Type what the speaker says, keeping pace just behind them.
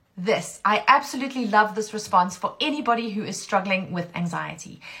this. I absolutely love this response for anybody who is struggling with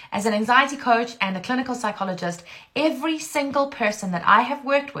anxiety. As an anxiety coach and a clinical psychologist, every single person that I have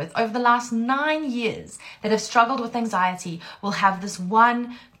worked with over the last 9 years that have struggled with anxiety will have this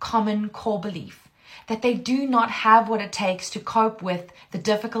one common core belief, that they do not have what it takes to cope with the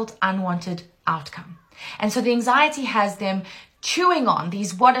difficult, unwanted outcome. And so the anxiety has them chewing on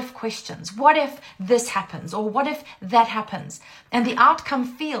these what if questions. What if this happens? Or what if that happens? And the outcome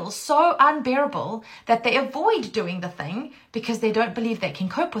feels so unbearable that they avoid doing the thing because they don't believe they can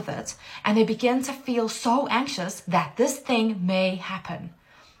cope with it. And they begin to feel so anxious that this thing may happen.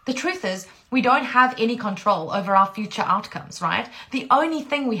 The truth is, we don't have any control over our future outcomes, right? The only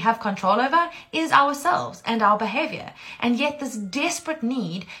thing we have control over is ourselves and our behavior. And yet this desperate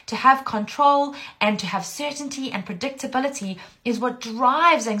need to have control and to have certainty and predictability is what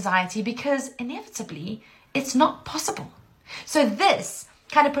drives anxiety, because inevitably it's not possible. So this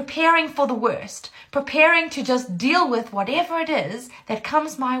kind of preparing for the worst, preparing to just deal with whatever it is that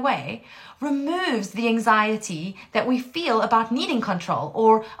comes my way, removes the anxiety that we feel about needing control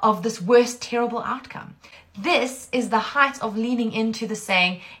or of this worst terrible outcome. This is the height of leaning into the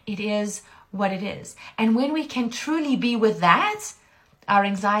saying, it is what it is. And when we can truly be with that, our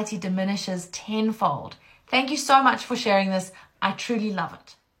anxiety diminishes tenfold. Thank you so much for sharing this. I truly love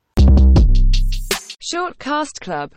it. Shortcast Club.